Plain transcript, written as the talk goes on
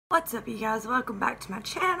What's up, you guys? Welcome back to my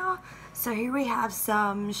channel. So here we have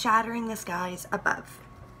some Shattering the Skies Above.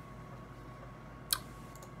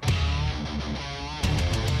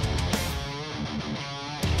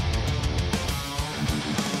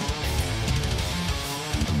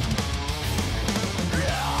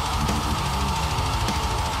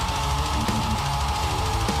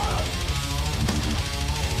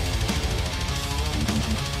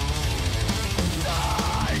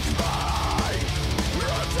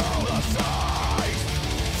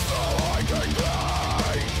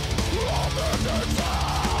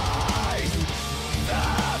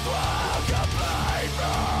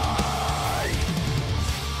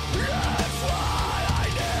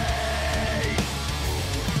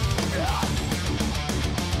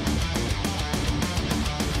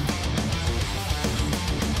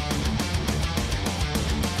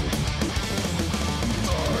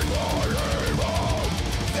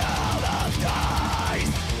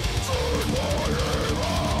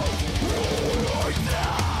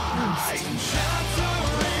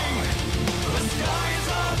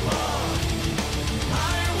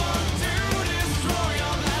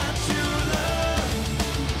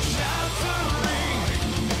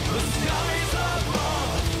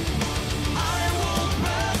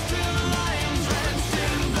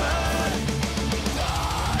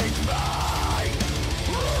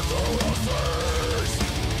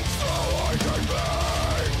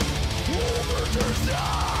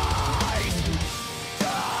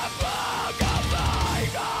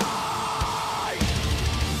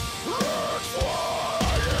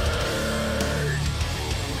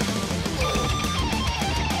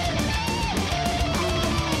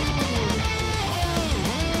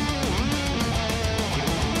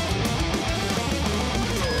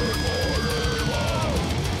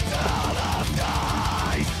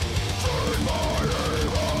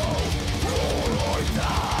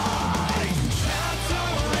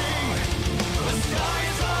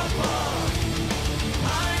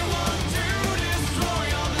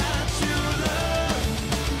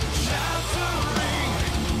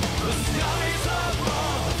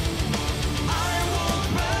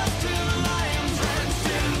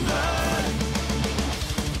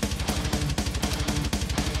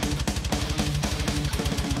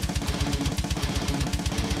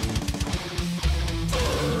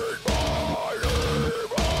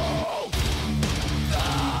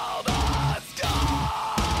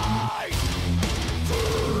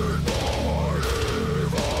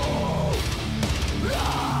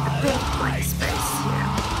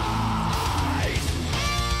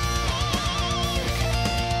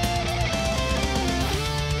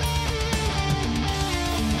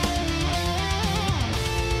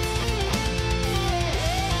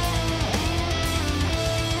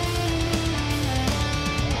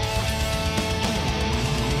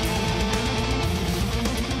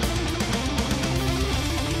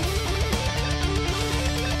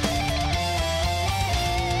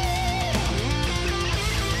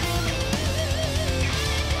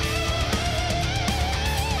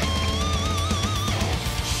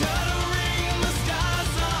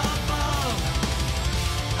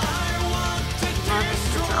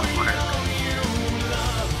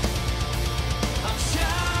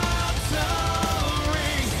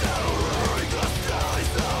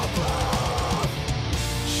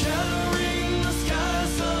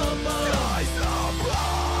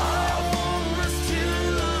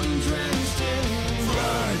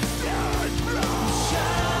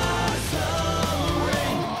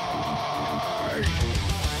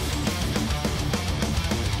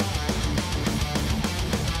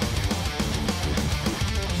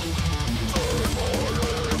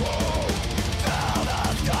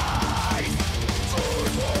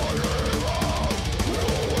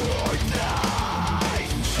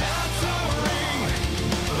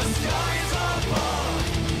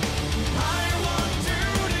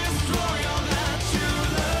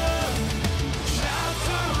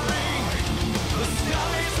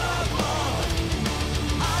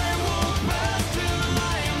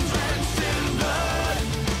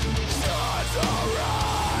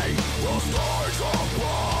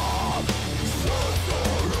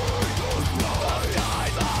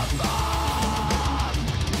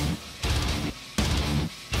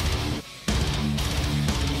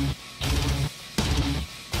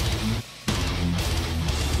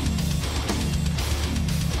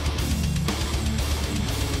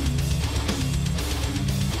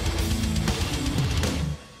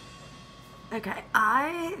 Okay,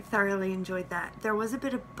 I thoroughly enjoyed that. There was a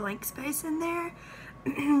bit of blank space in there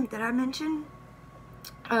that I mentioned.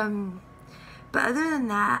 But other than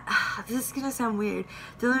that, this is gonna sound weird.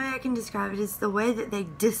 The only way I can describe it is the way that they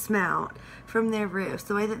dismount from their riffs,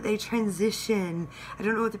 the way that they transition. I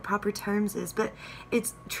don't know what the proper terms is, but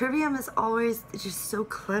Trivium is always just so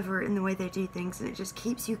clever in the way they do things, and it just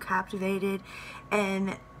keeps you captivated.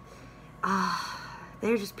 And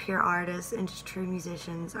they're just pure artists and just true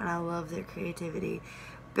musicians, and I love their creativity.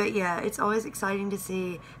 But yeah, it's always exciting to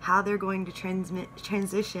see how they're going to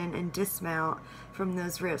transition and dismount from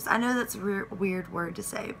those riffs. I know that's a weird word to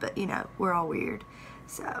say, but you know, we're all weird,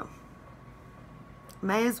 so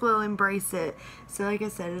may as well embrace it. So like I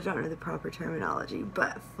said, I don't know the proper terminology,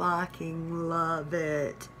 but fucking love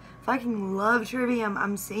it. Fucking love Trivium.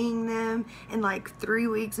 I'm seeing them in like 3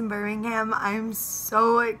 weeks in Birmingham. I'm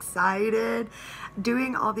so excited.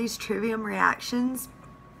 Doing all these Trivium reactions,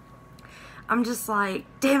 I'm just like,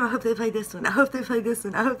 damn, I hope they play this one. I hope they play this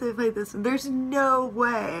one. I hope they play this one. There's no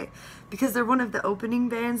way, because they're one of the opening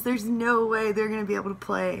bands, there's no way they're going to be able to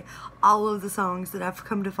play all of the songs that I've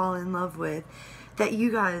come to fall in love with that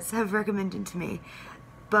you guys have recommended to me.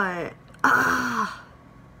 But,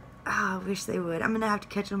 I wish they would. I'm going to have to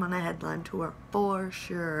catch them on a headline tour for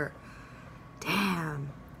sure.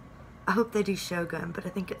 Damn. I hope they do Shogun, but I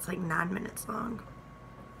think it's like 9 minutes long.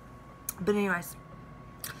 But anyways,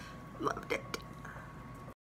 loved it.